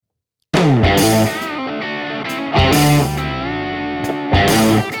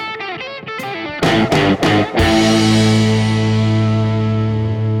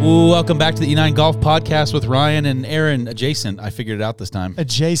welcome back to the E9 Golf Podcast with Ryan and Aaron. Adjacent, I figured it out this time.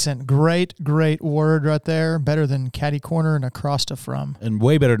 Adjacent, great word right there. Better than caddy corner and across to from. And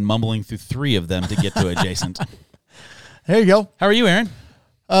way better than mumbling through three of them to get to adjacent. There you go. How are you, Aaron?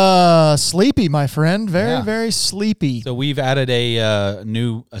 Sleepy, my friend. Very sleepy. So we've added a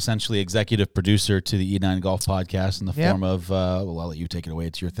new, essentially, executive producer to the E9 Golf Podcast in the form of, well, I'll let you take it away.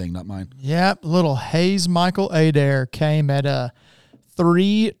 It's your thing, not mine. Yep, little Hayes Michael Adair came at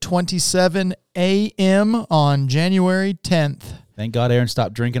 3:27 a.m. on January 10th. Thank God Aaron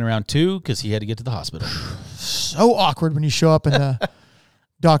stopped drinking around 2 because he had to get to the hospital. So awkward when you show up and the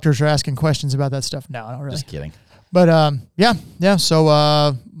doctors are asking questions about that stuff. No, not really. Just kidding. But, yeah. So,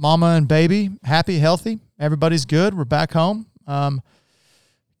 mama and baby, happy, healthy. Everybody's good. We're back home.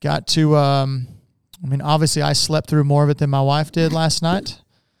 Got to, obviously I slept through more of it than my wife did last night.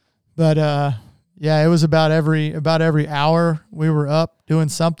 But, yeah, it was about every hour we were up doing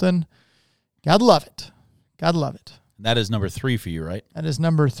something. Gotta love it. That is number 3 for you, right? That is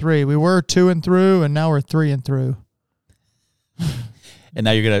number 3. We were 2 and through, and now we're 3 and through. And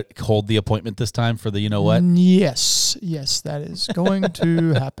now you're going to hold the appointment this time for the you-know-what? Yes, that is going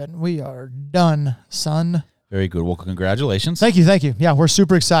to happen. We are done, son. Very good. Well, congratulations. Thank you. Yeah, we're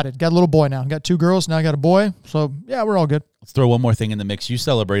super excited. Got a little boy now. Got 2 girls, now I got a boy. So, yeah, we're all good. Let's throw one more thing in the mix. You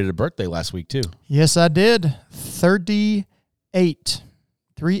celebrated a birthday last week, too. Yes, I did. 38.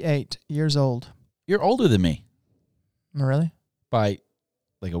 38 years old. You're older than me. Really? By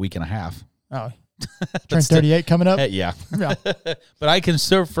like a week and a half. Oh, turn 38 coming up? Yeah. But I can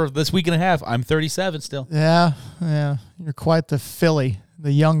serve for this week and a half. I'm 37 still. Yeah. You're quite the filly,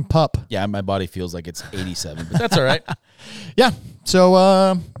 the young pup. Yeah, my body feels like it's 87, but that's all right. Yeah.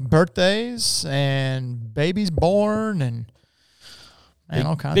 So, birthdays and babies born and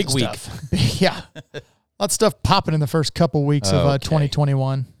all kinds of stuff. Big week. Yeah. Lots of stuff popping in the first couple weeks of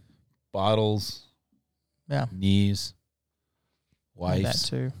 2021. Bottles. Yeah. Knees. Wives. That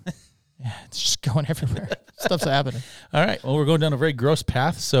too. Yeah, it's just going everywhere. Stuff's happening. All right. Well, we're going down a very gross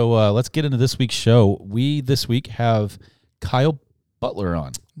path, so let's get into this week's show. We, this week, have Kyle Butler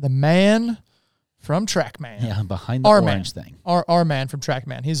on. The man from TrackMan. Yeah, behind the orange thing. Our man from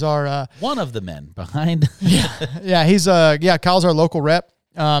TrackMan. He's our... one of the men behind... yeah, he's... Kyle's our local rep.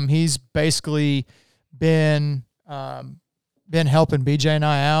 He's basically been helping BJ and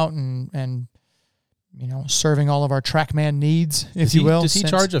I out and serving all of our TrackMan needs, if you will. Does he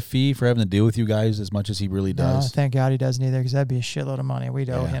charge a fee for having to deal with you guys as much as he really does? No, thank God he doesn't either, because that'd be a shitload of money. We'd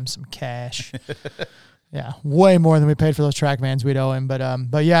owe him some cash. Yeah, way more than we paid for those TrackMans we'd owe him.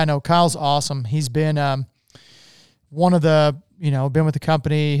 But yeah, no, Kyle's awesome. He's been one of the, been with the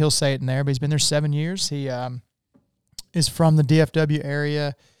company. He'll say it in there, but he's been there 7 years. He is from the DFW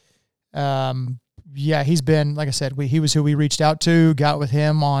area. Yeah, he's been, like I said, he was who we reached out to, got with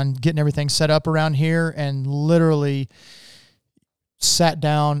him on getting everything set up around here, and literally sat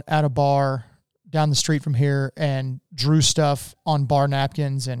down at a bar down the street from here and drew stuff on bar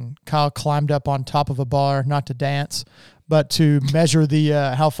napkins, and Kyle climbed up on top of a bar, not to dance, but to measure the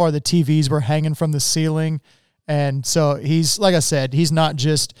how far the TVs were hanging from the ceiling. And so he's, like I said, he's not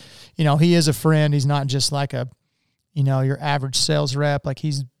just, he is a friend. He's not just like a, your average sales rep. Like,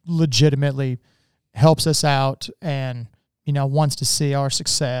 he's legitimately helps us out and, wants to see our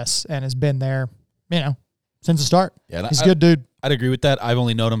success and has been there, since the start. Yeah, he's a good dude. I'd agree with that. I've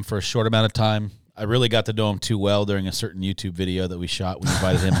only known him for a short amount of time. I really got to know him too well during a certain YouTube video that we shot. We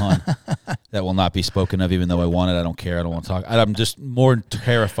invited him on. That will not be spoken of, even though I want it. I don't care. I don't want to talk. I'm just more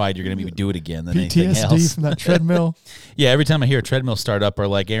terrified you're going to do it again than anything else. PTSD from that treadmill. Yeah, every time I hear a treadmill start up or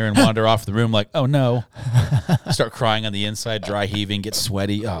like Aaron wander off the room, like, oh no. Start crying on the inside, dry heaving, get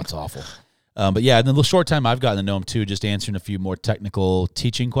sweaty. Oh, it's awful. But yeah, in the short time I've gotten to know him too, just answering a few more technical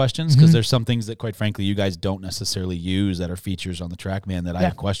teaching questions, because there's some things that, quite frankly, you guys don't necessarily use that are features on the TrackMan that I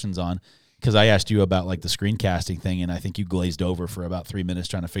have questions on. Because I asked you about like the screencasting thing, and I think you glazed over for about 3 minutes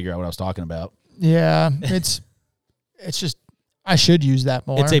trying to figure out what I was talking about. Yeah, it's just, I should use that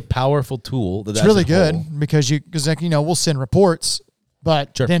more. It's a powerful tool. It's really good because we'll send reports,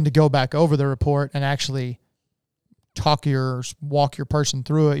 but then to go back over the report and actually walk your person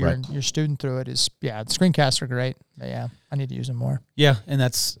through it, your student through it is, the screencasts are great. But yeah, I need to use them more. Yeah, and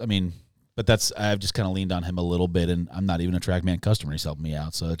I've just kind of leaned on him a little bit, and I'm not even a TrackMan customer. He's helping me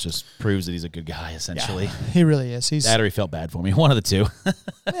out, so it just proves that he's a good guy, essentially. Yeah, he really is. That or he felt bad for me. One of the two.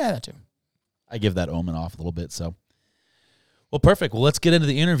 Yeah, that too. I give that omen off a little bit, so. Well, perfect. Well, let's get into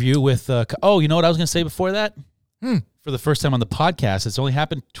the interview with, you know what I was going to say before that? For the first time on the podcast, it's only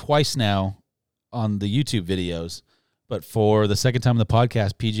happened twice now on the YouTube videos, but for the second time on the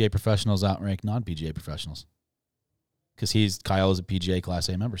podcast, PGA professionals outrank non-PGA professionals. because Kyle is a PGA Class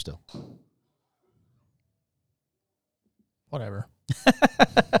A member still. Whatever.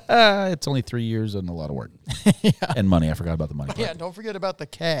 It's only 3 years and a lot of work. And money. I forgot about the money part. Yeah, don't forget about the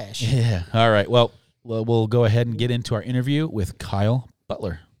cash. Yeah. All right. Well, we'll go ahead and get into our interview with Kyle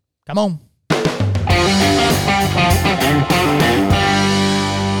Butler. Come on.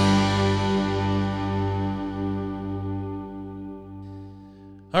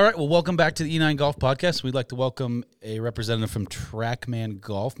 All right. Well, welcome back to the E9 Golf Podcast. We'd like to welcome a representative from TrackMan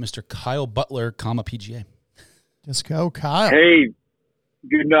Golf, Mr. Kyle Butler, PGA. Just go, Kyle. Hey,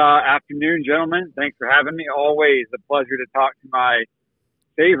 good afternoon, gentlemen. Thanks for having me. Always a pleasure to talk to my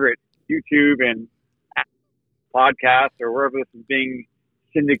favorite YouTube and podcast or wherever this is being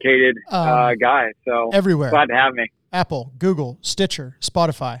syndicated guy. So everywhere. Glad to have me. Apple, Google, Stitcher,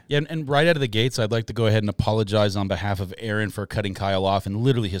 Spotify. Yeah, and right out of the gates, I'd like to go ahead and apologize on behalf of Aaron for cutting Kyle off in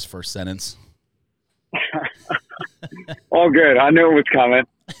literally his first sentence. All good. I knew it was coming.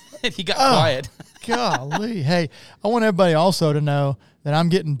 He got quiet. Golly. Hey, I want everybody also to know that I'm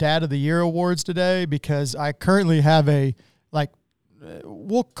getting Dad of the Year awards today because I currently have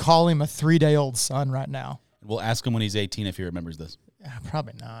we'll call him a 3-day-old son right now. We'll ask him when he's 18 if he remembers this.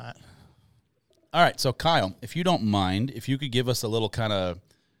 Probably not. All right, so Kyle, if you don't mind, if you could give us a little kind of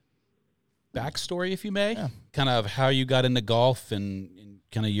backstory, if you may, kind of how you got into golf and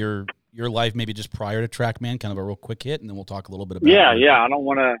kind of your life maybe just prior to TrackMan, kind of a real quick hit, and then we'll talk a little bit about it. Yeah. I don't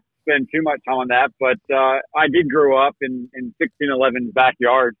want to spend too much time on that, but I did grow up in 1611's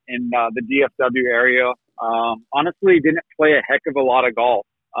backyard in the DFW area. Honestly, didn't play a heck of a lot of golf.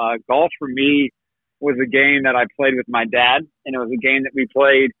 Golf for me was a game that I played with my dad, and it was a game that we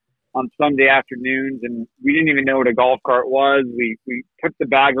played on Sunday afternoons, and we didn't even know what a golf cart was. We put the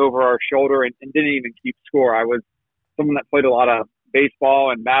bag over our shoulder and didn't even keep score. I was someone that played a lot of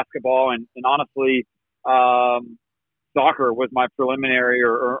baseball and basketball, and honestly, soccer was my preliminary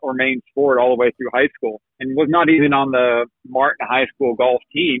or main sport all the way through high school, and was not even on the Martin High School golf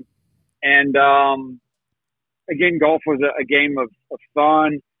team. And again, golf was a game of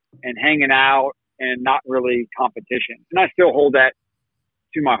fun and hanging out and not really competition. And I still hold that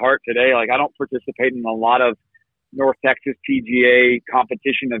to my heart today. Like, I don't participate in a lot of North Texas PGA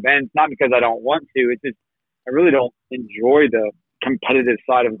competition events, not because I don't want to. It's just I really don't enjoy the competitive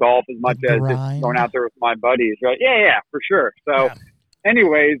side of golf as much as just going out there with my buddies, right? Yeah, for sure. So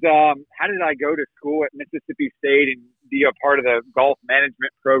anyways, how did I go to school at Mississippi State and be a part of the golf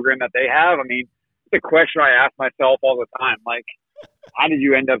management program that they have? I mean, it's a question I ask myself all the time. Like, how did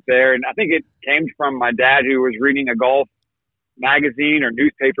you end up there? And I think it came from my dad, who was reading a golf magazine or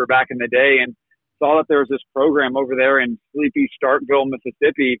newspaper back in the day and saw that there was this program over there in sleepy Starkville,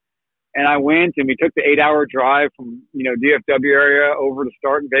 Mississippi. And I went, and we took the 8-hour drive from, DFW area over to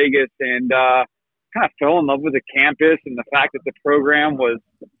Stark, Vegas, and kind of fell in love with the campus and the fact that the program was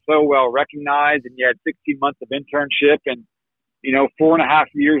so well recognized, and you had 16 months of internship. And, 4.5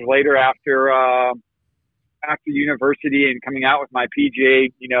 years later after university and coming out with my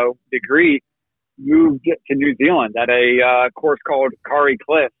PGA, degree, moved to New Zealand at a course called Kari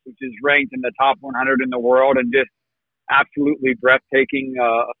Cliffs, which is ranked in the top 100 in the world, and just absolutely breathtaking,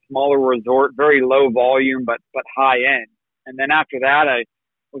 a smaller resort, very low volume, but high end. And then after that, I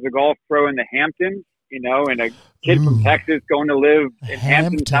was a golf pro in the Hamptons, and a kid from Texas going to live in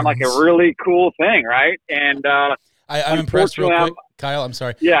Hamptons sounded like a really cool thing, right? And I'm impressed real quick. Kyle, I'm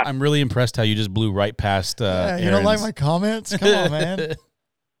sorry. Yeah. I'm really impressed how you just blew right past you don't like my comments? Come on, man.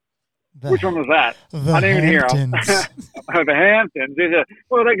 Which one was that? I didn't even hear them. The Hamptons.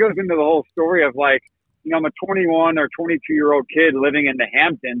 Well, that goes into the whole story of, like, I'm a 21 or 22-year-old kid living in the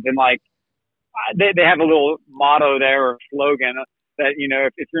Hamptons, and, like, they have a little motto there or slogan that,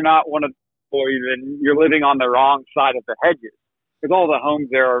 if you're not one of the boys, then you're living on the wrong side of the hedges. Because all the homes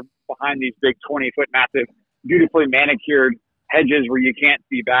there are behind these big 20-foot massive, beautifully manicured hedges where you can't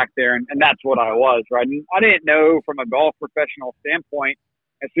see back there, and that's what I was, right? And I didn't know from a golf professional standpoint,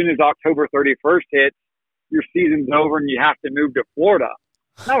 as soon as October 31st hits, your season's over and you have to move to Florida.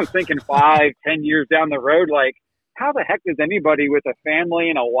 And I was thinking 5-10 years down the road, like, how the heck does anybody with a family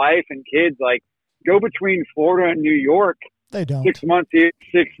and a wife and kids, like, go between Florida and New York? They don't. 6 months here,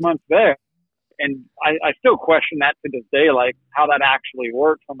 6 months there. And I still question that to this day, like, how that actually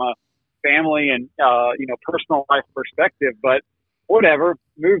worked from a family and, personal life perspective. But whatever,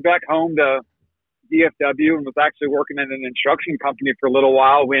 moved back home to DFW and was actually working in an instruction company for a little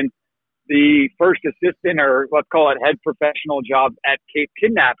while when the first assistant, or let's call it head professional job at Cape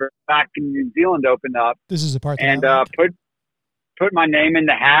Kidnapper back in New Zealand opened up. This is the part that and put my name in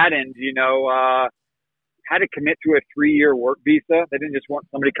the hat, and had to commit to a 3-year work visa. They didn't just want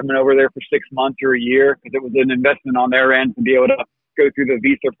somebody coming over there for 6 months or a year, because it was an investment on their end to be able to go through the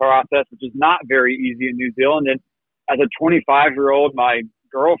visa process, which is not very easy in New Zealand. And as a 25-year-old, my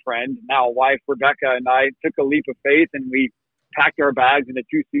girlfriend, now wife, Rebecca, and I took a leap of faith, and we packed our bags into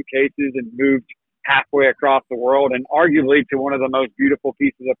 2 suitcases and moved halfway across the world, and arguably to one of the most beautiful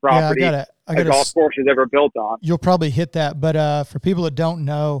pieces of property a golf course has ever built on. You'll probably hit that, but for people that don't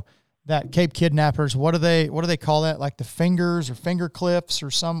know, that Cape Kidnappers, what do they call that? Like the fingers or finger cliffs or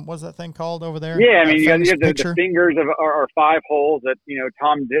what's that thing called over there? Yeah, I mean, you have the fingers are 5 holes that,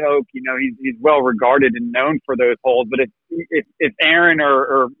 Tom Doak, he's well regarded and known for those holes. But if Aaron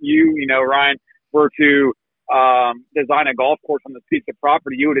or you, Ryan, were to design a golf course on this piece of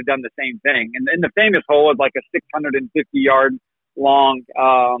property, you would have done the same thing. And the famous hole is like a 650-yard long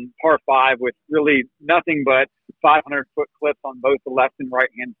par 5 with really nothing but 500-foot cliffs on both the left and right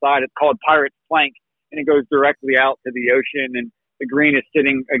hand side. It's called Pirate's Plank, and it goes directly out to the ocean. And the green is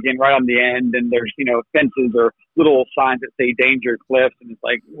sitting again right on the end, and there's fences or little signs that say danger cliffs, and it's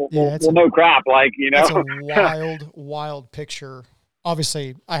like no crap, It's a wild picture.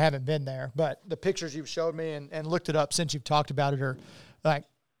 Obviously, I haven't been there, but the pictures you've showed me and looked it up since you've talked about it are like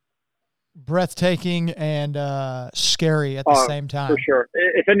breathtaking and scary at the same time. For sure.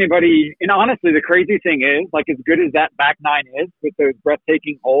 If anybody, and honestly, the crazy thing is, as good as that back nine is with those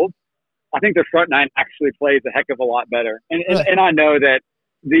breathtaking holes, I think the front nine actually plays a heck of a lot better. And I know that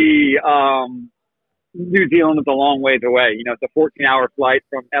the New Zealand is a long ways away. It's a 14-hour flight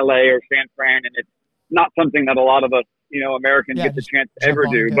from LA or San Fran, and it's not something that a lot of us, Americans get the chance to ever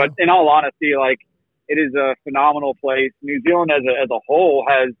do. But in all honesty, it is a phenomenal place. New Zealand as a whole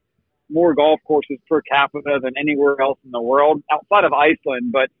has more golf courses per capita than anywhere else in the world outside of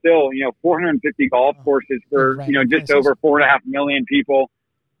Iceland, but still, 450 golf courses for, just over 4.5 million people.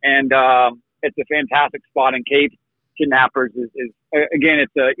 And it's a fantastic spot. And Cape Kidnappers is again,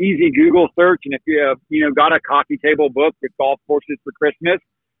 it's an easy Google search. And if you got a coffee table book with golf courses for Christmas,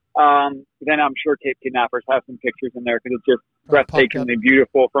 then I'm sure Cape Kidnappers have some pictures in there, because it's just breathtakingly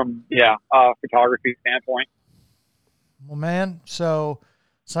beautiful from photography standpoint. Well, man, so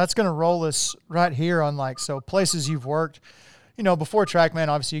that's going to roll us right here on places you've worked. Before TrackMan,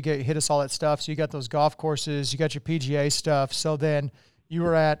 obviously you hit us all that stuff. So you got those golf courses, you got your PGA stuff. So then you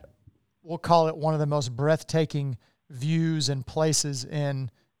were at, we'll call it one of the most breathtaking views and places in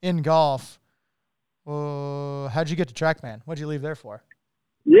golf. How'd you get to TrackMan? What'd you leave there for?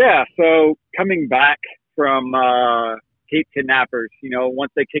 Yeah, so coming back from Cape Kidnappers,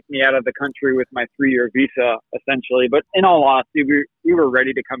 once they kicked me out of the country with my 3-year visa, essentially. But in all honesty, we were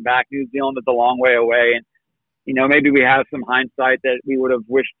ready to come back. New Zealand is a long way away, and maybe we have some hindsight that we would have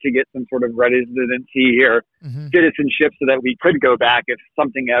wished to get some sort of residency or citizenship so that we could go back if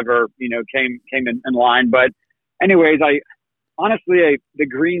something ever came in line. But anyways, the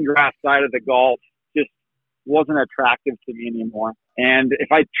green grass side of the golf just wasn't attractive to me anymore. And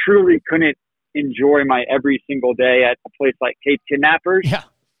if I truly couldn't enjoy my every single day at a place like Cape Kidnappers,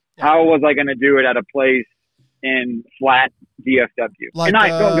 how was I going to do it at a place in flat DFW? Don't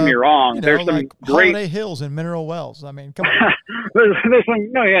get me wrong, there's some great Holiday Hills and Mineral Wells. I mean, come on. there's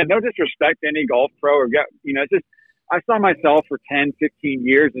no disrespect to any golf pro or it's just, I saw myself for 10, 15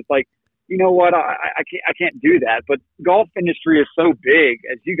 years. It's like, you know what, I can't do that. But golf industry is so big,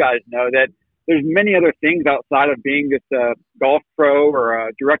 as you guys know, that there's many other things outside of being just a golf pro or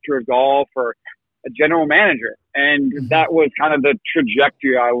a director of golf or a general manager. And that was kind of the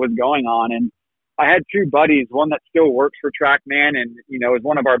trajectory I was going on. And I had 2 buddies, one that still works for TrackMan and, is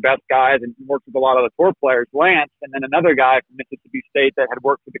one of our best guys and works with a lot of the tour players, Lance, and then another guy from Mississippi State that had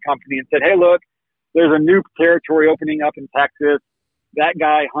worked for the company and said, hey, look, there's a new territory opening up in Texas. That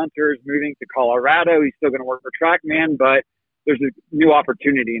guy, Hunter, is moving to Colorado. He's still going to work for TrackMan, but there's a new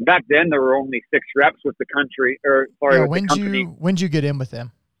opportunity. And back then there were only 6 reps with the country, with the company. When'd you get in with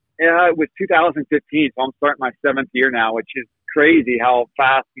them? Yeah, it was 2015. So I'm starting my 7th year now, which is crazy how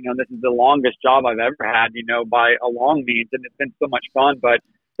fast, this is the longest job I've ever had, by a long means. And it's been so much fun. But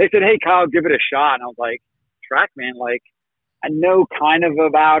they said, hey, Kyle, give it a shot. And I was like, TrackMan, I know kind of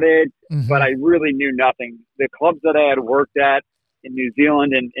about it, but I really knew nothing. The clubs that I had worked at in New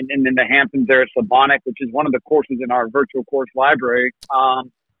Zealand and in the Hamptons there at Slavonic, which is one of the courses in our virtual course library,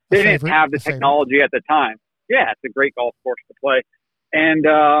 they didn't have the technology at the time. Yeah, it's a great golf course to play. And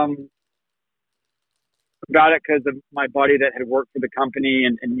about it because of my buddy that had worked for the company,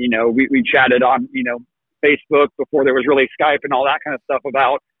 and we chatted on Facebook before there was really Skype and all that kind of stuff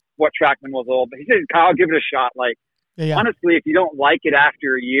about what TrackMan was all. But he said, Kyle, give it a shot. Honestly, if you don't like it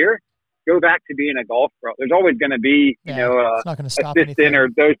after a year, go back to being a golf pro. There's always going to be, it's not going to stop assistant or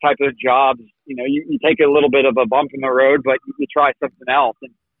those types of jobs, you take a little bit of a bump in the road, but you try something else.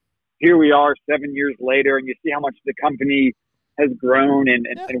 And here we are 7 years later, and you see how much the company has grown and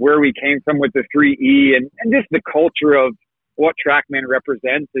where we came from with the 3E and just the culture of what TrackMan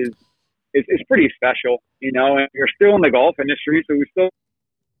represents is pretty special, and you're still in the golf industry. So we still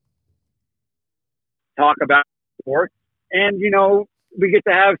talk about sports, and, we get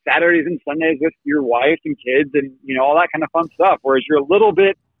to have Saturdays and Sundays with your wife and kids and, all that kind of fun stuff. Whereas you're a little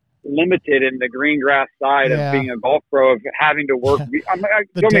bit limited in the green grass side of being a golf pro, of having to work. Don't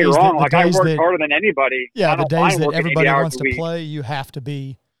get me wrong. I work harder than anybody. Yeah. The days that everybody wants to play, you have to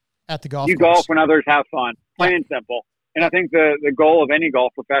be at the golf course. You golf when others have fun, plain and simple. And I think the goal of any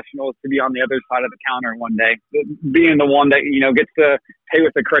golf professional is to be on the other side of the counter one day, being the one that, gets to pay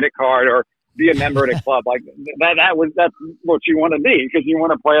with a credit card or be a member at a club. Like that's what you want to be, because you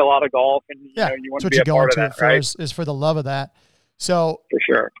want to play a lot of golf and you want to be a part of that, right? Is for the love of that. So for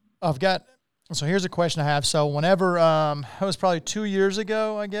sure. So here's a question I have. So whenever, it was probably 2 years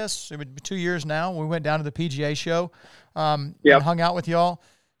ago, I guess it would be 2 years now, we went down to the PGA show, and hung out with y'all.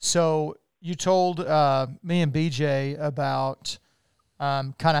 So you told me and BJ about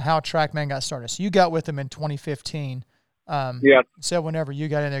kind of how TrackMan got started. So you got with them in 2015. So whenever you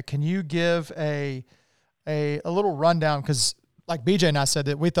got in there, can you give a little rundown? Because like BJ and I said,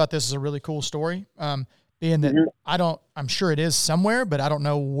 that we thought this is a really cool story. Being that I'm sure it is somewhere, but I don't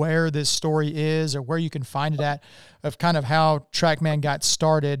know where this story is or where you can find it at, of kind of how TrackMan got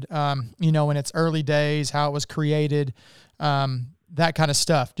started, in its early days, how it was created, that kind of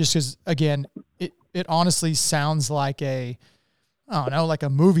stuff. Just because, again, it honestly sounds like like a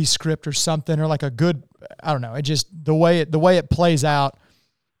movie script or something, or like a good, I don't know. It just, the way it plays out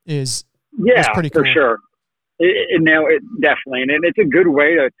is pretty cool. For sure. Definitely. And it's a good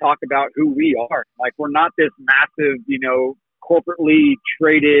way to talk about who we are. Like, we're not this massive, corporately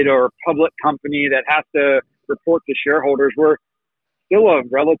traded or public company that has to report to shareholders. We're still a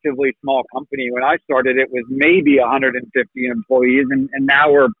relatively small company. When I started, it was maybe 150 employees, and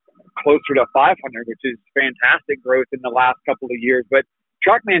now we're closer to 500, which is fantastic growth in the last couple of years. But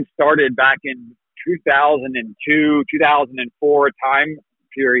TrackMan started back in 2002, 2004 time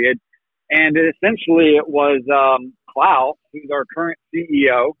period. And essentially it was Klaus, who's our current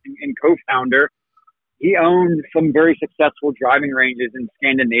CEO and co-founder. He owned some very successful driving ranges in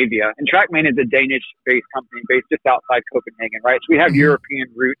Scandinavia. And TrackMan is a Danish-based company based just outside Copenhagen, right? So we have European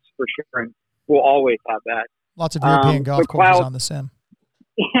roots for sure, and we'll always have that. Lots of European golf courses on the sim.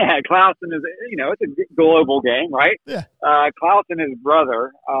 Yeah, Klaus and it's a global game, right? Yeah. Klaus and his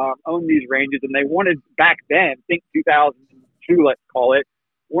brother owned these ranges, and they wanted, back then, think 2002, let's call it,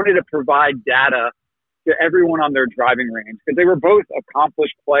 wanted to provide data to everyone on their driving range, because they were both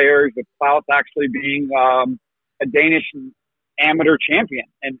accomplished players, with Klaus actually being a Danish amateur champion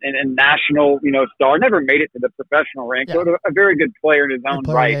and national, star. Never made it to the professional rank, but a very good player in his own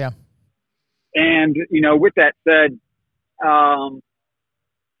right. Yeah. And, with that said,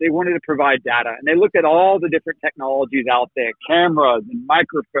 they wanted to provide data, and they looked at all the different technologies out there, cameras and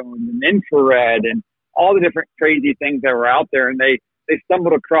microphones and infrared and all the different crazy things that were out there. And they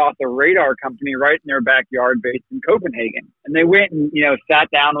stumbled across a radar company right in their backyard based in Copenhagen. And they went and, sat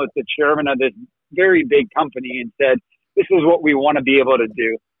down with the chairman of this very big company and said, this is what we want to be able to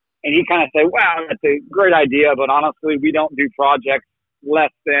do. And he kind of said, wow, that's a great idea, but honestly, we don't do projects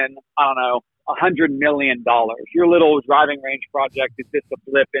less than, $100 million. Your little driving range project is just a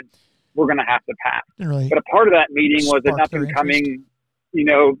blip, and we're going to have to pass. Really, but a part of that meeting was an up-and-coming,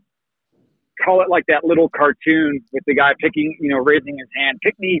 call it like that little cartoon with the guy picking, raising his hand,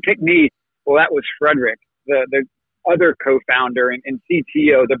 pick me. Well, that was Frederick, the other co-founder and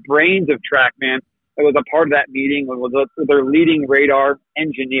CTO, the brains of TrackMan, that was a part of that meeting, was their leading radar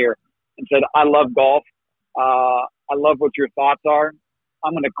engineer, and said, I love golf. I love what your thoughts are.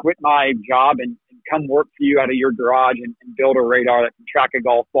 I'm going to quit my job and come work for you out of your garage and build a radar that can track a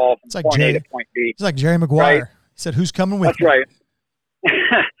golf ball from point A to point B. It's like Jerry Maguire. Right? He said, who's coming with me? That's right.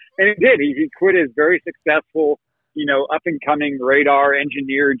 And he did. He quit his very successful, up-and-coming radar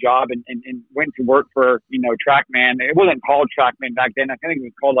engineer job and went to work for, TrackMan. It wasn't called TrackMan back then. I think it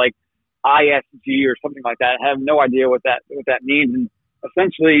was called like ISG or something like that. I have no idea what that means. And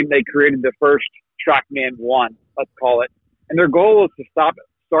essentially, they created the first TrackMan 1, let's call it. And their goal was to start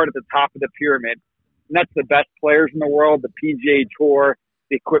at the top of the pyramid. And that's the best players in the world, the PGA Tour,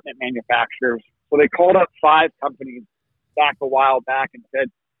 the equipment manufacturers. So they called up 5 companies back a while back and said,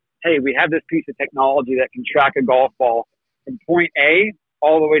 hey, we have this piece of technology that can track a golf ball from point A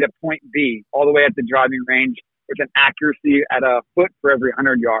all the way to point B, all the way at the driving range, with an accuracy at a foot for every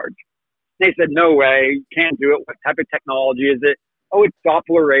 100 yards. They said, no way, you can't do it. What type of technology is it? oh, it's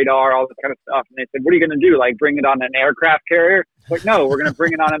Doppler radar, all this kind of stuff. And they said, what are you going to do? Like bring it on an aircraft carrier? Like, no, we're going to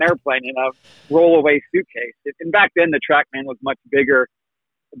bring it on an airplane in a rollaway suitcase. And back then the TrackMan was much bigger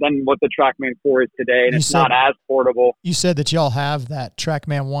than what the TrackMan 4 is today, and it's not as portable. You said that y'all have that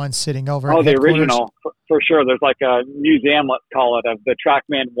TrackMan 1 sitting over. Oh, the original, for sure. There's like a museum, let's call it, of the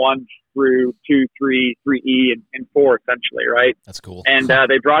TrackMan 1 through 2, 3, 3E, and 4, essentially, right? That's cool. And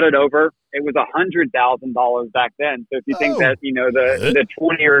they brought it over. It was $100,000 back then. So if you think that, you know, the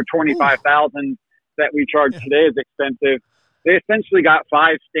 20 or 25,000 that we charge today is expensive, they essentially got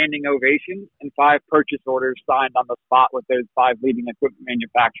 5 standing ovations and 5 purchase orders signed on the spot with those 5 leading equipment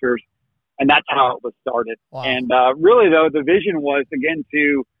manufacturers. And that's how it was started. Wow. And really, though, the vision was, again,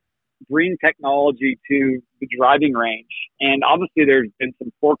 to bring technology to the driving range. And obviously, there's been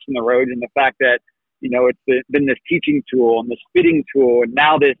some forks in the road in the fact that, you know, it's been this teaching tool and this fitting tool and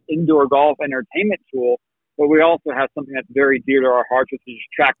now this indoor golf entertainment tool. But we also have something that's very dear to our hearts, which is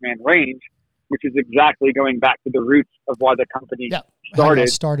TrackMan Range, which is exactly going back to the roots of why the company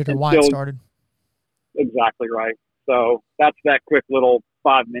started. Exactly right. So that's that quick little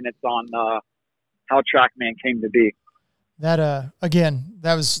 5 minutes on how TrackMan came to be. That again,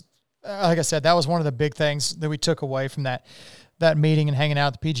 that was like I said, that was one of the big things that we took away from that meeting and hanging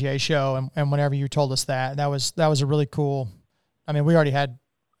out at the PGA show. And whenever you told us that was a really cool. I mean, we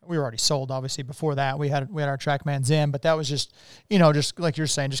were already sold, obviously, before that. We had our TrackMans in, but that was just, you know, just like you're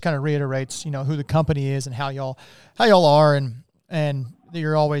saying, just kind of reiterates, you know, who the company is and how y'all are, and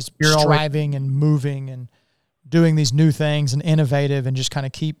you're always striving and moving and doing these new things and innovative and just kind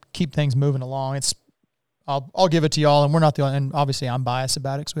of keep things moving along. I'll give it to y'all, and we're not the only, and obviously I'm biased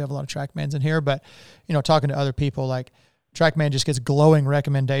about it because we have a lot of TrackMans in here, but, you know, talking to other people, like, TrackMan just gets glowing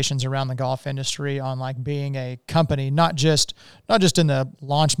recommendations around the golf industry on like being a company, not just in the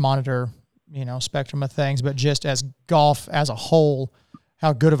launch monitor, you know, spectrum of things, but just as golf as a whole,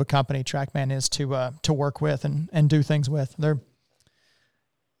 how good of a company TrackMan is to work with and do things with. They're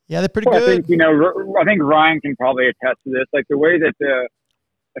pretty good. I think Ryan can probably attest to this. Like the way that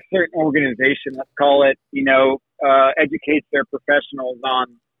a certain organization, let's call it, you know, educates their professionals on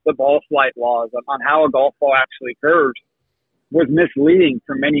the ball flight laws, on how a golf ball actually curves, was misleading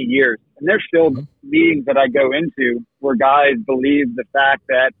for many years. And there's still meetings that I go into where guys believe the fact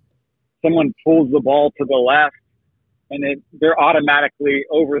that someone pulls the ball to the left and they're automatically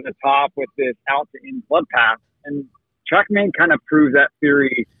over the top with this out to in club path. And TrackMan kind of proves that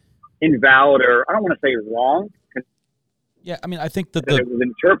theory invalid, or I don't want to say wrong. Yeah, I mean, I think that it was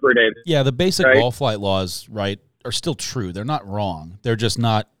interpreted. Yeah, the basic ball flight laws, right, are still true. They're not wrong. They're just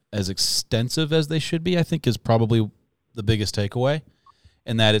not as extensive as they should be, I think, is probably the biggest takeaway,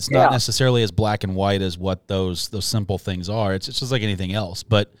 and that it's not necessarily as black and white as what those simple things are. It's just like anything else.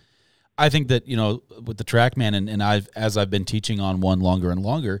 But I think that, you know, with the TrackMan, and as I've been teaching on one longer and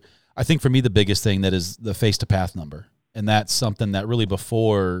longer, I think for me the biggest thing that is the face to path number, and that's something that really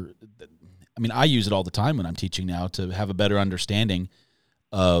before. I mean, I use it all the time when I'm teaching now to have a better understanding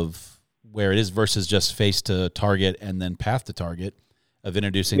of where it is versus just face to target and then path to target, of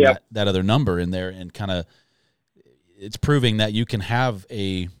introducing that other number in there, and kind of. It's proving that you can have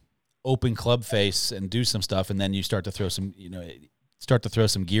a open club face and do some stuff, and then you start to throw some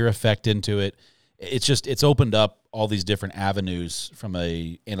gear effect into it. It's opened up all these different avenues from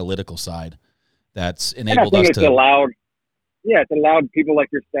a analytical side that's enabled us to. It's allowed people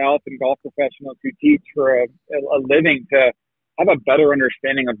like yourself and golf professionals who teach for a living to have a better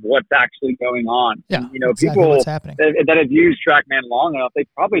understanding of what's actually going on. Yeah, and, you know, exactly people that have used TrackMan long enough, they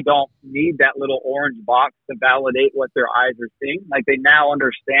probably don't need that little orange box to validate what their eyes are seeing. Like they now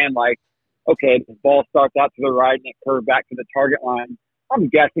understand, like, okay, the ball starts out to the right and it curved back to the target line. I'm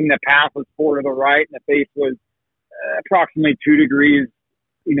guessing the path was 4 to the right and the face was approximately 2 degrees,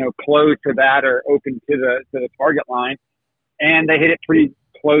 you know, close to that or open to the target line. And they hit it pretty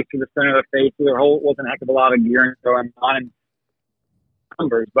close to the center of the face. So there wasn't a heck of a lot of gearing going on. And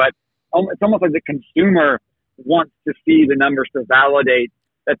numbers, but it's almost like the consumer wants to see the numbers to validate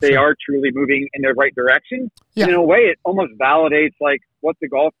that they are truly moving in the right direction. Yeah. And in a way, it almost validates like what the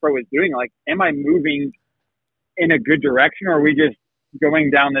golf pro is doing. Like, am I moving in a good direction, or are we just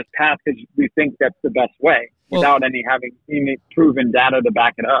going down this path because we think that's the best way without having any proven data to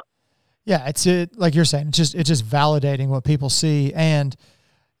back it up? Yeah, it's like you're saying, it's just validating what people see, and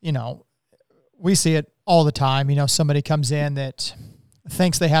you know, we see it all the time. You know, somebody comes in that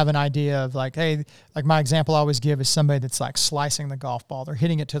thinks they have an idea of like, hey, like my example I always give is somebody that's like slicing the golf ball. They're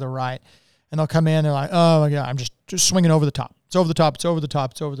hitting it to the right, and they'll come in. They're like, oh my God, I'm just swinging over the top. It's over the top. It's over the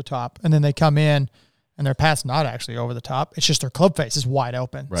top. It's over the top. And then they come in and their path's not actually over the top. It's just their club face is wide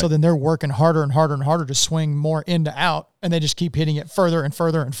open. Right. So then they're working harder and harder and harder to swing more in to out, and they just keep hitting it further and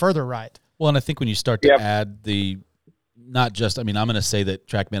further and further right. Well, and I think when you start to add the, not just, I mean, I'm going to say that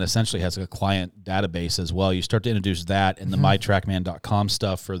TrackMan essentially has a client database as well. You start to introduce that and the mytrackman.com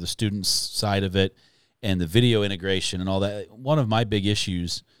stuff for the students side of it and the video integration and all that. One of my big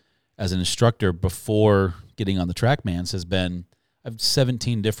issues as an instructor before getting on the TrackMans has been I have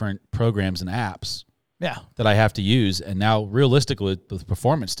 17 different programs and apps that I have to use. And now realistically with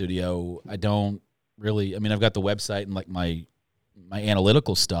Performance Studio, I don't really, I mean, I've got the website and like my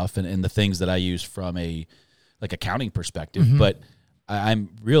analytical stuff and the things that I use from a like accounting perspective, but I'm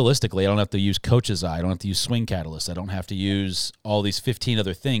realistically, I don't have to use Coach's Eye. I don't have to use Swing Catalyst. I don't have to use all these 15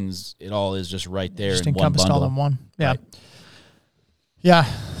 other things. It all is just right there just in one bundle. All in one. Yeah. Right. Yeah.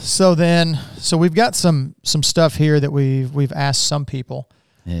 So we've got some stuff here that we've asked some people.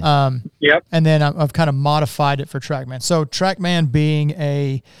 Yeah. And then I've kind of modified it for TrackMan. So TrackMan being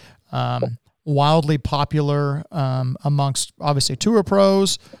a wildly popular amongst obviously tour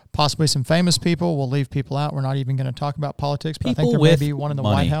pros, possibly some famous people. We'll leave people out. We're not even going to talk about politics, but People I think there may be one in the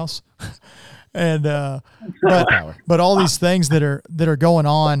money. White House. And but all these things that are going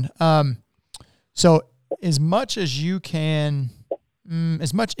on. So as much as you can,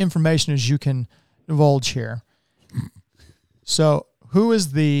 as much information as you can divulge here. So who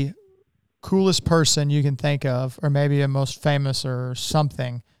is the coolest person you can think of, or maybe a most famous or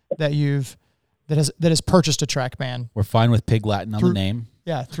something that has purchased a TrackMan? We're fine with Pig Latin on the name.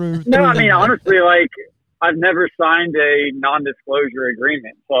 Yeah, through. No, I mean, honestly, like, I've never signed a non-disclosure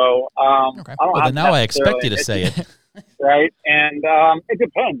agreement, so Okay. I don't Well, have then now I expect necessarily you to say it. right? And it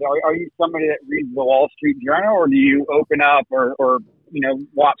depends. Are you somebody that reads the Wall Street Journal, or do you open up or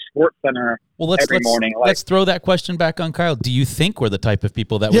watch SportsCenter Well, every morning? Like, let's throw that question back on Kyle. Do you think we're the type of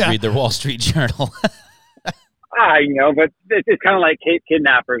people that would read the Wall Street Journal? but it's kind of like Cape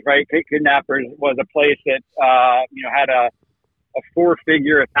Kidnappers, right? Cape Kidnappers was a place that had a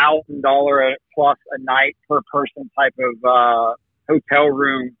four-figure, $1,000 plus a night per person type of hotel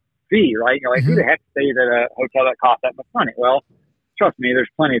room fee, right? Like, who the heck stays at a hotel that costs that much money? Well, trust me, there's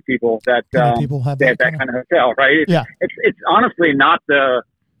plenty of people that stay at that kind of hotel, right? It's honestly not the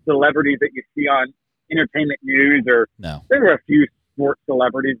celebrities that you see on entertainment news, or there were a few sports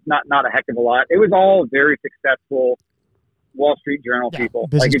celebrities, not a heck of a lot. It was all very successful Wall Street Journal people.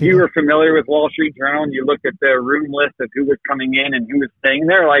 Like, if you were familiar with Wall Street Journal and you looked at the room list of who was coming in and who was staying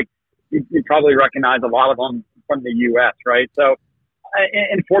there, like, you'd probably recognize a lot of them from the U.S., right? So,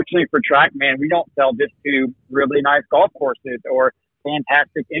 unfortunately for TrackMan, we don't sell just to really nice golf courses or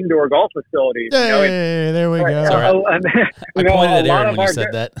fantastic indoor golf facilities. Hey, there we go. I pointed at Aaron when you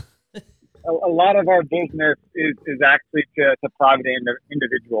said that. A lot of our business is actually to private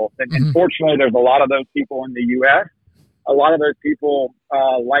individuals. And unfortunately, there's a lot of those people in the U.S. A lot of those people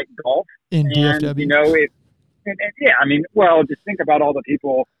like golf. In DFW. Just think about all the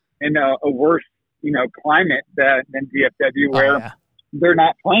people in a worse, climate than DFW, where they're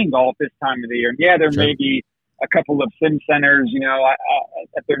not playing golf this time of the year. And yeah, there may be a couple of sim centers,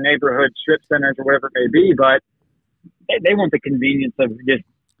 at their neighborhood strip centers or whatever it may be, but they want the convenience of just,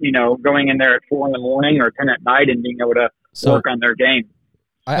 going in there at 4 a.m. or 10 at night and being able to work on their game.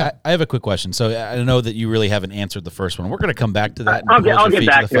 I have a quick question. So I know that you really haven't answered the first one. We're going to come back to that. I'll get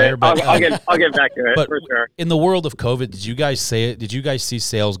back to it. I'll get back to it but for sure. In the world of COVID, did you guys see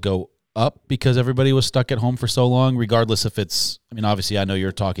sales go up because everybody was stuck at home for so long, regardless if it's, I mean, obviously I know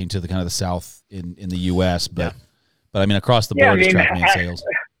you're talking to the kind of the South in the U.S., but I mean, across the board, is TrackMan sales.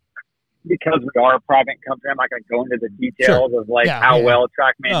 Because we are a private company, I'm not going to go into the details of how well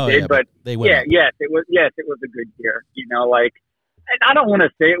TrackMan did, but yes, it was a good year. And I don't want to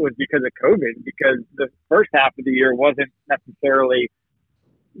say it was because of COVID, because the first half of the year wasn't necessarily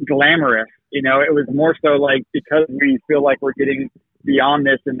glamorous. It was more so like because we feel like we're getting beyond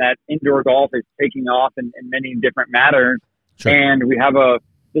this and that indoor golf is taking off in many different matters. Sure. And we have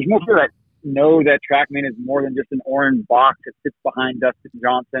there's more people that know that TrackMan is more than just an orange box that sits behind Dustin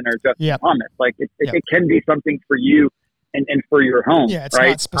Johnson or Justin Thomas. Like it can be something for you and for your home. Yeah, it's right?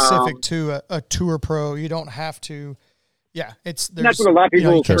 not specific to a tour pro. You don't have to. Yeah, that's what a lot of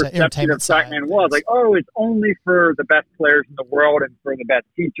people's perception of TrackMan was. Like, it's only for the best players in the world and for the best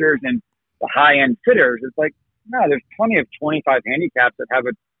teachers and the high-end fitters. It's like, no, there's plenty of 25 handicaps that have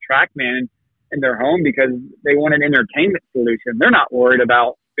a TrackMan in their home because they want an entertainment solution. They're not worried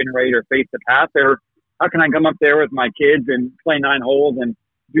about spin rate or face the path. They're, how can I come up there with my kids and play 9 holes and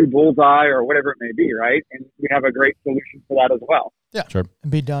do bullseye or whatever it may be, right? And we have a great solution for that as well. Yeah, sure.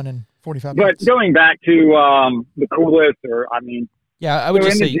 And be done in 45 minutes. But going back to the coolest, Yeah, I would So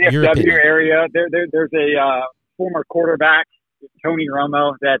just in say the your DFW opinion. area, there's a former quarterback, Tony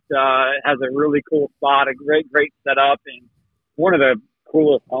Romo, that has a really cool spot, a great setup, and one of the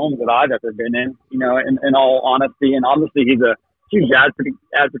coolest homes that I've ever been in, in all honesty. And obviously he's a huge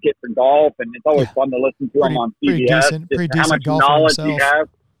advocate for golf, and it's always fun to listen to him on CBS, pretty how much decent golfer knowledge himself. he has.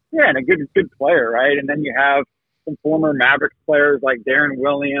 Yeah, and a good player, right? And then you have some former Mavericks players like Darren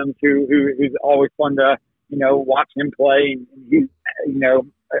Williams, who's always fun to, watch him play. And he's, a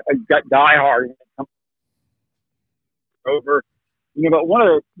diehard when it comes over. But one of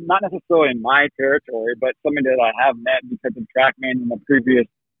the, not necessarily in my territory, but somebody that I have met because of TrackMan in the previous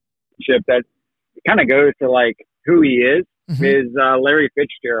ship, that kind of goes to like who he is Larry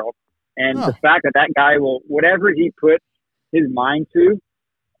Fitzgerald. And the fact that guy will, whatever he puts his mind to,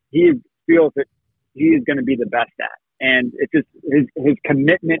 he feels that he is going to be the best at. And it's just his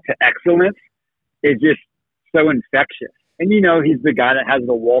commitment to excellence is just so infectious. And, he's the guy that has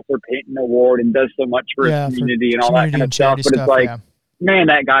the Walter Payton Award and does so much for his community and all that kind of stuff. But it's like, man,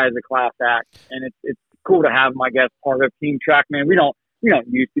 that guy is a class act. And it's cool to have him, I guess, part of Team TrackMan. We don't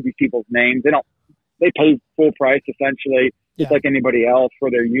use to these people's names. They pay full price essentially, just like anybody else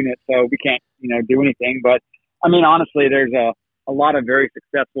for their unit. So we can't, do anything. But I mean, honestly, there's a lot of very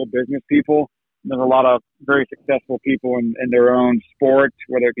successful business people. There's a lot of very successful people in their own sport,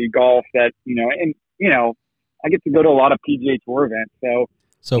 whether it be golf that, I get to go to a lot of PGA Tour events.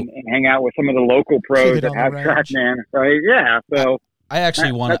 And hang out with some of the local pros that have TrackMan, right? Yeah. So I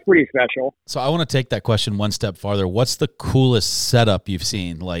actually want that's pretty special. So I want to take that question one step farther. What's the coolest setup you've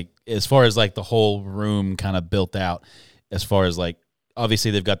seen? Like, as far as like the whole room kind of built out, as far as like, obviously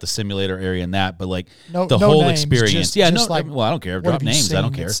they've got the simulator area and that, but like the whole names, experience. just I don't care. Drop names. I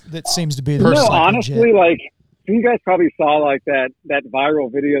don't care. That seems to be the honestly, like, you guys probably saw like that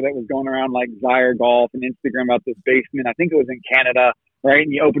viral video that was going around like Zyre Golf and Instagram about this basement. I think it was in Canada, right?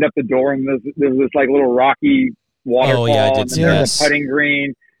 And you opened up the door and there's this like little rocky waterfall, and then there's a putting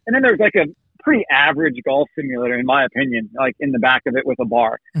green, and then there's like a pretty average golf simulator, in my opinion, like in the back of it with a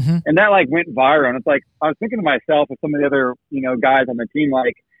bar, and that like went viral. And it's like I was thinking to myself with some of the other guys on the team,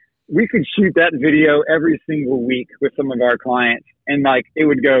 like we could shoot that video every single week with some of our clients, and like it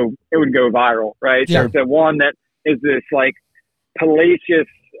would go viral, right? Yeah. There's the one that is this like palatial,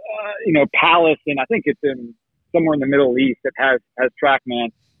 palace, and I think it's in somewhere in the Middle East that has TrackMan.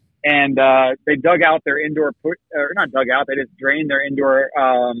 And they dug out their indoor they just drained their indoor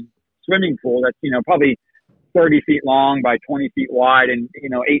swimming pool that's, probably 30 feet long by 20 feet wide and,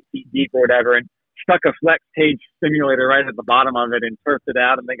 8 feet deep or whatever, and stuck a flex cage simulator right at the bottom of it and turfed it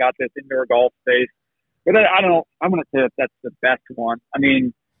out, and they got this indoor golf space. But I wouldn't say that's the best one. I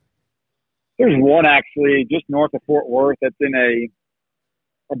mean, there's one actually just north of Fort Worth that's in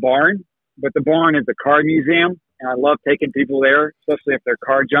a barn, but the barn is a car museum. And I love taking people there, especially if they're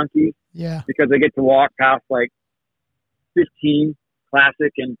car junkies. Yeah. Because they get to walk past like 15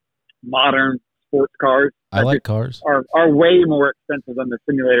 classic and modern sports cars. I like cars. Are way more expensive than the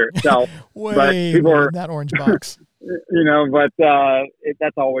simulator itself. But people are that orange box.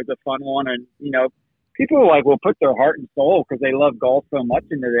 That's always a fun one. And, people like will put their heart and soul because they love golf so much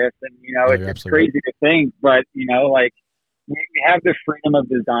into this. And, it's crazy to think, but, like we have the freedom of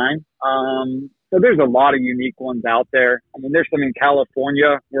design. So there's a lot of unique ones out there. I mean, there's some in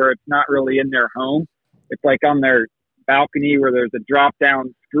California where it's not really in their home. It's like on their balcony where there's a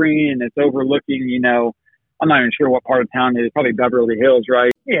drop-down screen and it's overlooking, I'm not even sure what part of town it is, probably Beverly Hills,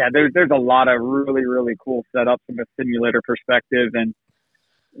 right? Yeah, there's a lot of really, really cool setups from a simulator perspective. And,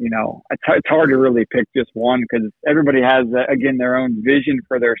 it's hard to really pick just one because everybody has, again, their own vision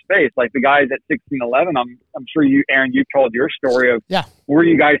for their space. Like the guys at 1611, I'm sure you, Aaron, you told your story of where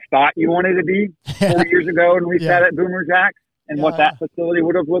you guys thought you wanted to be 4 years ago when we sat at Boomer Jacks and what that facility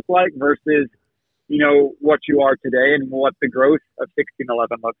would have looked like versus, what you are today and what the growth of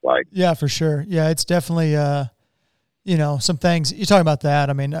 1611 looks like. Yeah, for sure. Yeah, it's definitely, some things. You talk about that.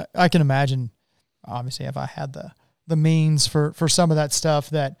 I mean, I can imagine, obviously, if I had the means for some of that stuff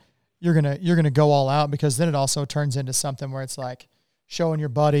that you're gonna go all out, because then it also turns into something where it's like showing your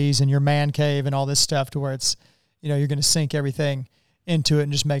buddies and your man cave and all this stuff to where it's, you're gonna sink everything into it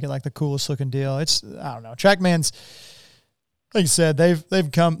and just make it like the coolest looking deal. It's, I don't know. TrackMan's, like you said,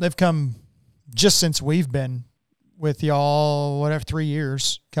 they've come just since we've been with y'all, 3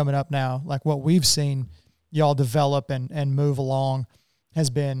 years coming up now. Like what we've seen y'all develop and move along has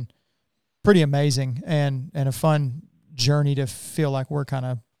been pretty amazing and a fun journey to feel like we're kind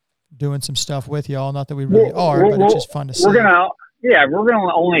of doing some stuff with y'all. Not that we really are, but it's just fun to see. We're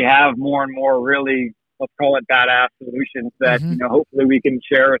gonna only have more and more really, let's call it badass solutions that hopefully we can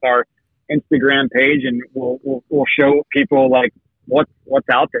share with our Instagram page, and we'll show people like what's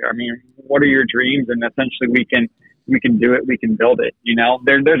out there. I mean, what are your dreams? And essentially we can do it. We can build it. You know,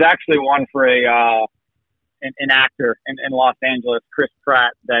 there's actually one for an actor in Los Angeles, Chris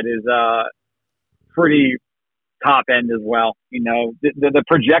Pratt, that is pretty top end as well. You know, the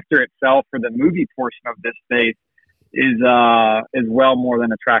projector itself for the movie portion of this space is well more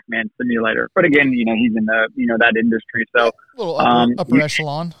than a TrackMan simulator. But again, you know, he's in the, you know, that industry. So a little upper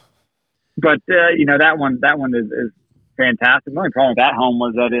echelon. But you know, that one is fantastic. The only problem with that home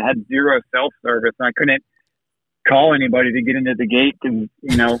was that it had zero self service, and I couldn't call anybody to get into the gate because,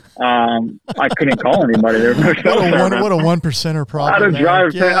 you know, I couldn't call anybody. There was no cell service. What a 1%er problem. I'd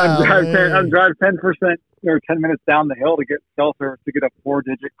drive 10% or 10 minutes down the hill to get cell service, to get a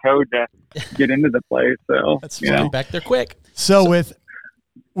 4-digit code to get into the place. So that's funny. Back there quick. So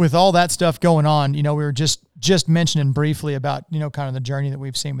with all that stuff going on, you know, we were just mentioning briefly about, you know, kind of the journey that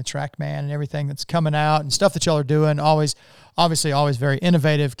we've seen with TrackMan and everything that's coming out and stuff that y'all are doing. Obviously always very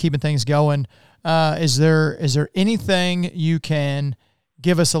innovative, keeping things going. Is there anything you can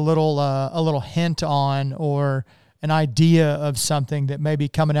give us a little hint on, or an idea of something that may be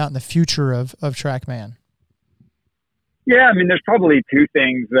coming out in the future of TrackMan? Yeah, I mean, there's probably two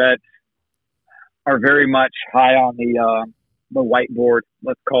things that are very much high on the whiteboard,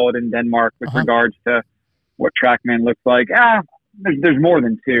 let's call it, in Denmark with regards to what TrackMan looks like. There's more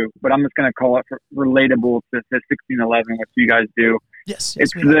than two, but I'm just going to call it relatable to 1611, what you guys do. Yes,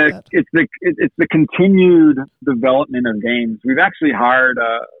 it's the continued development of games. We've actually hired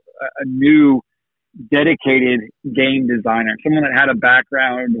a new dedicated game designer, someone that had a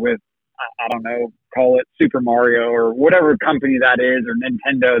background with, I don't know, call it Super Mario or whatever company that is, or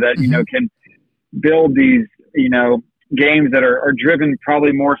Nintendo, that, you know, can build these, you know, games that are driven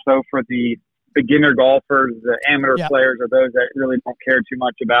probably more so for the beginner golfers, the amateur players, or those that really don't care too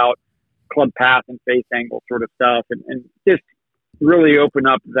much about club path and face angle sort of stuff, and just really open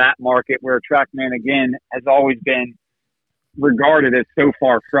up that market where TrackMan, again, has always been regarded as so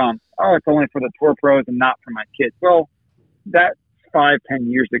far from, it's only for the tour pros and not for my kids. Well, that's 5-10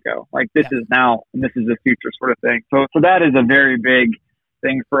 years ago. Like, this is now, and this is the future sort of thing. So that is a very big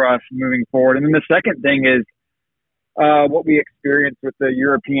thing for us moving forward. And then the second thing is what we experienced with the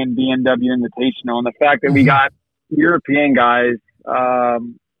European BMW Invitational, and the fact that we got European guys to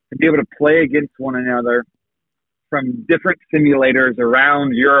be able to play against one another from different simulators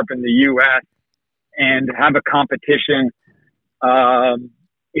around Europe and the U.S. and have a competition,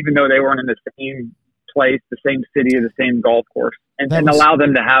 even though they weren't in the same place, the same city, or the same golf course, and allow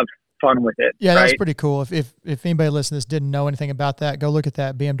them to have fun with it. Yeah, right? That's pretty cool. If anybody listening to this didn't know anything about that, go look at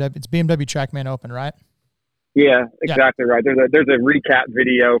that BMW. It's BMW TrackMan Open, right? Yeah, exactly right. There's a recap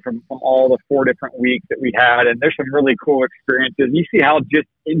video from all the 4 different weeks that we had, and there's some really cool experiences. You see how just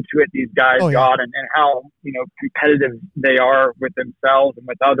into it these guys got, and how, you know, competitive they are with themselves and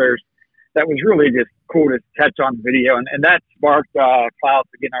with others. That was really just cool to catch on video, and that sparked Klaus,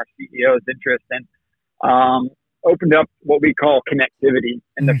 again, our CEO's interest, and opened up what we call connectivity,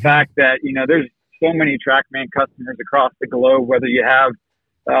 and the fact that, you know, there's so many TrackMan customers across the globe, whether you have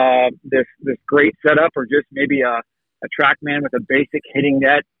this great setup or just maybe a TrackMan with a basic hitting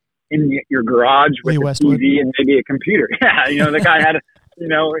net in your garage with a TV and maybe a computer. Yeah, you know, the guy had, you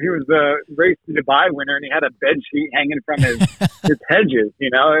know, he was the Race to Dubai winner, and he had a bed sheet hanging from his hedges. You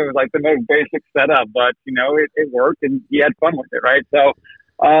know, it was like the most basic setup, but, you know, it worked, and he had fun with it, right? So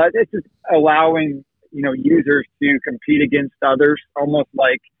this is allowing, you know, users to compete against others, almost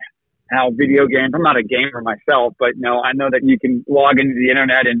like how video games, I'm not a gamer myself, but, you know, I know that you can log into the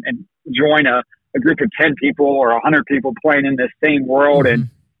internet and join a group of 10 people or 100 people playing in this same world. And,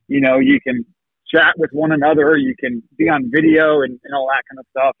 you know, you can chat with one another, you can be on video and all that kind of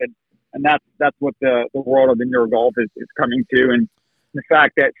stuff. And that's what the world of indoor golf is coming to. And the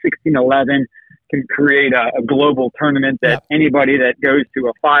fact that 1611 can create a global tournament that anybody that goes to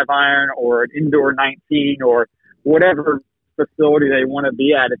a 5-iron or an indoor 19 or whatever facility they want to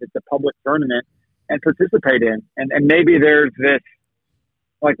be at, if it's a public tournament, and participate in. And maybe there's this,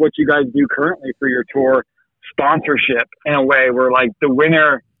 like what you guys do currently for your tour, sponsorship in a way where, like, the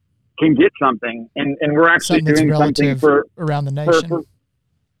winner can get something, and we're actually doing something for around the nation.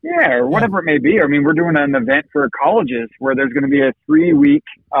 Or whatever it may be. I mean, we're doing an event for colleges where there's going to be a 3-week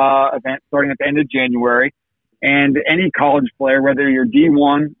event starting at the end of January, and any college player, whether you're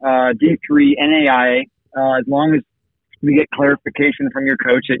D1, D3, NAIA, as long as we get clarification from your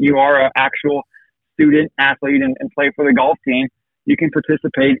coach that you are an actual student athlete and play for the golf team, you can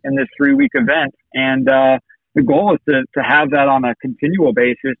participate in this 3-week event. And the goal is to have that on a continual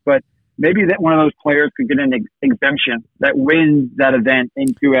basis, but maybe that one of those players could get an exemption that wins that event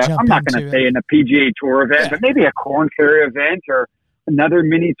into I'm not going to say in a PGA Tour event, but maybe a Corn Ferry event or another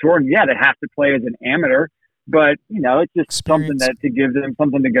mini tour. And yeah, they have to play as an amateur, but it's just Experience. something to give them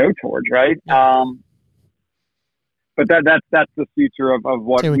something to go towards, right? Yeah. But that's the future of what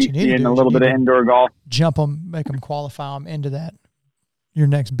what we you need see to in do a is little you bit need of to indoor golf. Jump them, make them qualify them into that. Your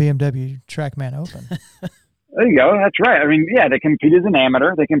next BMW TrackMan Open. There you go. That's right. I mean, yeah, they compete as an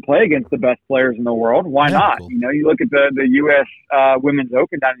amateur. They can play against the best players in the world. Why Yeah, not? cool. You look at the U.S. Women's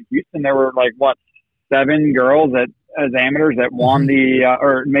Open down in Houston. There were 7 girls as amateurs that won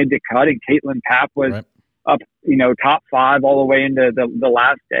or made the cut, and Caitlin Papp was Right. up, top 5 all the way into the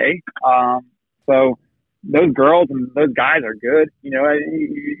last day. So those girls and those guys are good.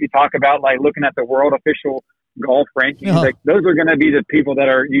 You talk about looking at the world official golf rankings. Yeah. Those are going to be the people that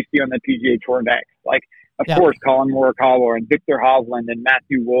are you see on the PGA Tour next. Of Yeah. course, Colin Morikawa and Victor Hovland and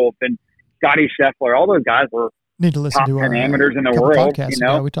Matthew Wolff and Scotty Scheffler. All those guys were Need to listen top to 10 our amateurs in the couple world. podcasts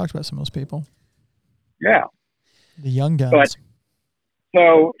ago. We talked about some of those people. Yeah. The young guns. But-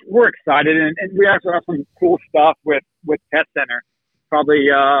 So we're excited, and we also have some cool stuff with Test Center. Probably,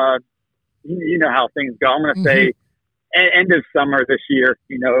 you know how things go. I'm going to say end of summer this year.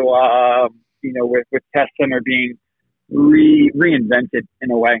 With Test Center being reinvented in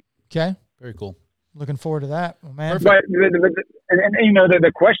a way. Okay. Very cool. Looking forward to that. Oh, man. But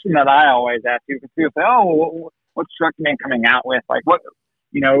the question that I always ask people say, "Oh, what's TrackMan coming out with? What?"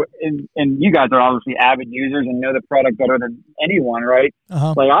 And you guys are obviously avid users and know the product better than anyone, right?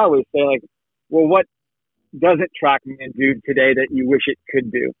 Uh-huh. I always say, well, what doesn't TrackMan do today that you wish it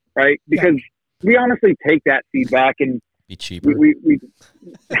could do, right? Because we honestly take that feedback and Be cheaper. we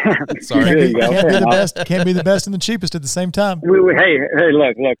Sorry. There you go. Can't be Fair the enough. best. Can't be the best and the cheapest at the same time. Hey,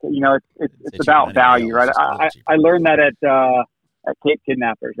 look, it's Say about cheaper than value, anybody right? else, just a little cheaper. I learned that at Cape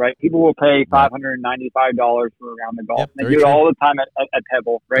Kidnappers, right? People will pay $595 for a round of golf. Yep, They very do it true. all the time at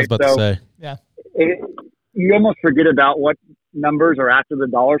Pebble, I was right? about to say. You almost forget about what numbers are after the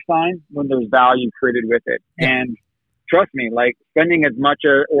dollar sign when there's value created with it. Yeah. And trust me, spending as much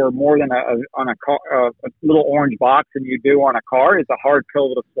or more than on a car, a little orange box than you do on a car is a hard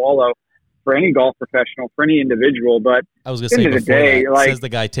pill to swallow for any golf professional, for any individual. But I was going to End say of the before day, that, like- says the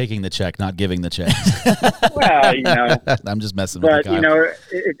guy taking the check, not giving the check. well, I'm just messing with but you, Kyle.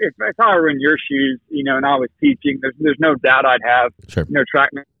 if I were in your shoes, and I was teaching, there's no doubt I'd have Sure.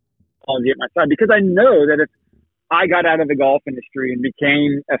 TrackMan technology at my side, because I know that if I got out of the golf industry and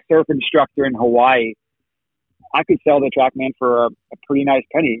became a surf instructor in Hawaii, I could sell the TrackMan for a pretty nice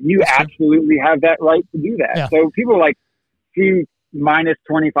penny. You That's true. absolutely have that right to do that. Yeah. So people see minus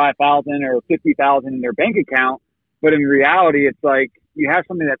 25,000 or 50,000 in their bank account, but in reality, it's you have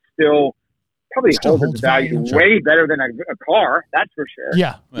something that still probably Still holds its holds value. value Sure. way better than a car. That's for sure.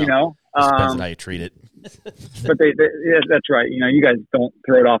 Yeah. Well, depends on how you treat it. But yeah, that's right. You guys don't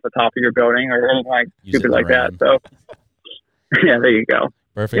throw it off the top of your building or anything Use it stupid like that. around. So yeah, there you go.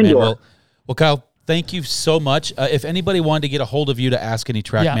 Perfect, man. Indoor. Well, Kyle, thank you so much. If anybody wanted to get a hold of you to ask any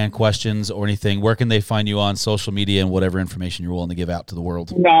TrackMan questions or anything, where can they find you on social media and whatever information you're willing to give out to the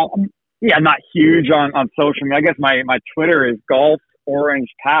world? No, I'm not huge on social media. I guess my Twitter is Golf Orange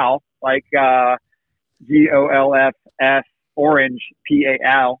Pal, GOLFS Orange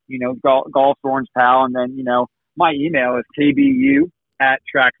PAL. Golf Orange Pal, and then my email is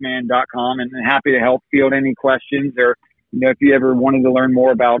kbu@trackman.com, and I'm happy to help field any questions, or if you ever wanted to learn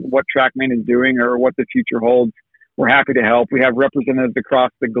more about what TrackMan is doing or what the future holds, we're happy to help. We have representatives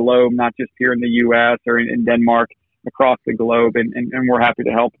across the globe, not just here in the U.S. or in Denmark, across the globe, and we're happy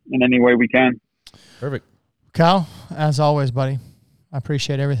to help in any way we can. Perfect. Kyle, as always, buddy, I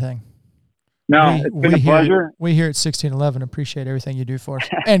appreciate everything. No, it's been a pleasure. We here at 1611 appreciate everything you do for us.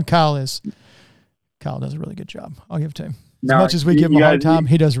 And Kyle does a really good job. I'll give it to him. As much as we give him a hard time,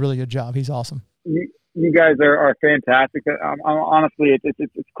 he does a really good job. He's awesome. You guys are fantastic. Honestly,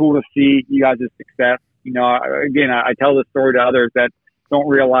 it's cool to see you guys' success. I tell this story to others that don't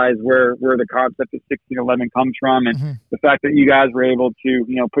realize where the concept of 1611 comes from, and the fact that you guys were able to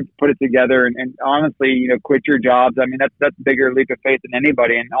put it together and honestly quit your jobs. I mean, that's a bigger leap of faith than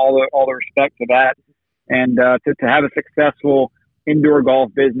anybody, and all the respect to that. And to have a successful indoor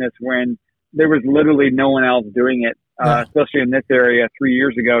golf business when there was literally no one else doing it. Especially in this area 3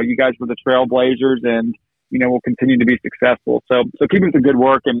 years ago, you guys were the trailblazers, and we'll continue to be successful. So keep up the good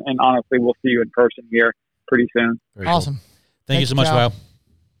work, and honestly, we'll see you in person here pretty soon. Very cool. Awesome. Thank you so much, Kyle.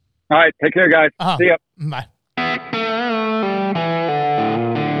 All right, take care, guys. See ya. Bye.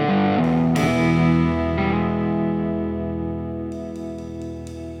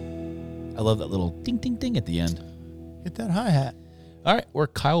 I love that little ding, ding, ding at the end. Hit that hi-hat. All right, we're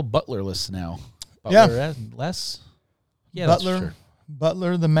Kyle Butler-less now. Yeah. Less? Yeah, Butler, that's for sure.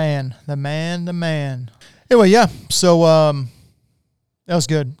 Butler, the man. Anyway, yeah. So That was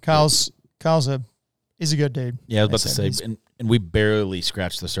good. Kyle's he's a good dude. Yeah, I was about to say, and we barely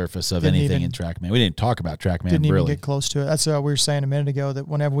scratched the surface of anything in TrackMan. We didn't talk about TrackMan. Didn't even really get close to it. That's what we were saying a minute ago, that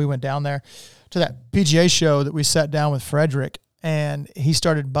whenever we went down there to that PGA show, that we sat down with Frederick, and he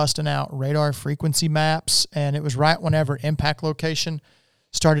started busting out radar frequency maps, and it was right whenever impact location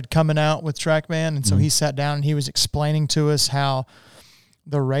started coming out with TrackMan, and so he sat down and he was explaining to us how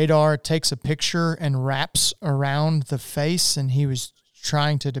the radar takes a picture and wraps around the face, and he was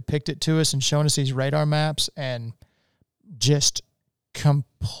trying to depict it to us and showing us these radar maps, and just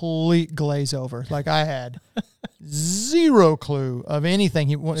complete glaze over. Like, I had zero clue of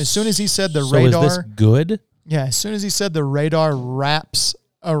anything. As soon as he said the radar, is this good? Yeah, as soon as he said the radar wraps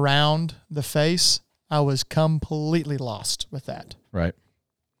around the face, I was completely lost with that. Right.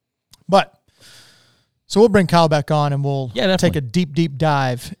 But so we'll bring Kyle back on, and we'll definitely take a deep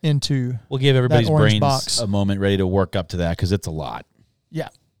dive into. We'll give everybody's orange brains box. a moment ready to work up to that, because it's a lot. Yeah,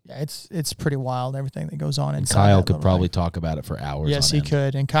 it's pretty wild, everything that goes on inside. Kyle could probably talk about it for hours. Yes, on he end.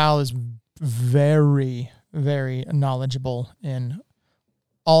 could, and Kyle is very, very knowledgeable in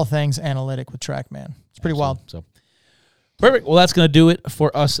all things analytic with TrackMan. It's pretty wild. So perfect. Well, that's going to do it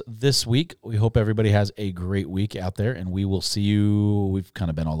for us this week. We hope everybody has a great week out there, and we will see you. We've kind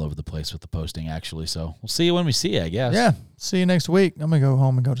of been all over the place with the posting, actually, so we'll see you when we see you, I guess. Yeah, see you next week. I'm going to go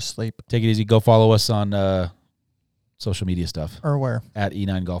home and go to sleep. Take it easy. Go follow us on social media stuff. Or where? At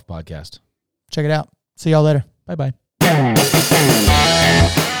E9 Golf Podcast. Check it out. See y'all later. Bye-bye.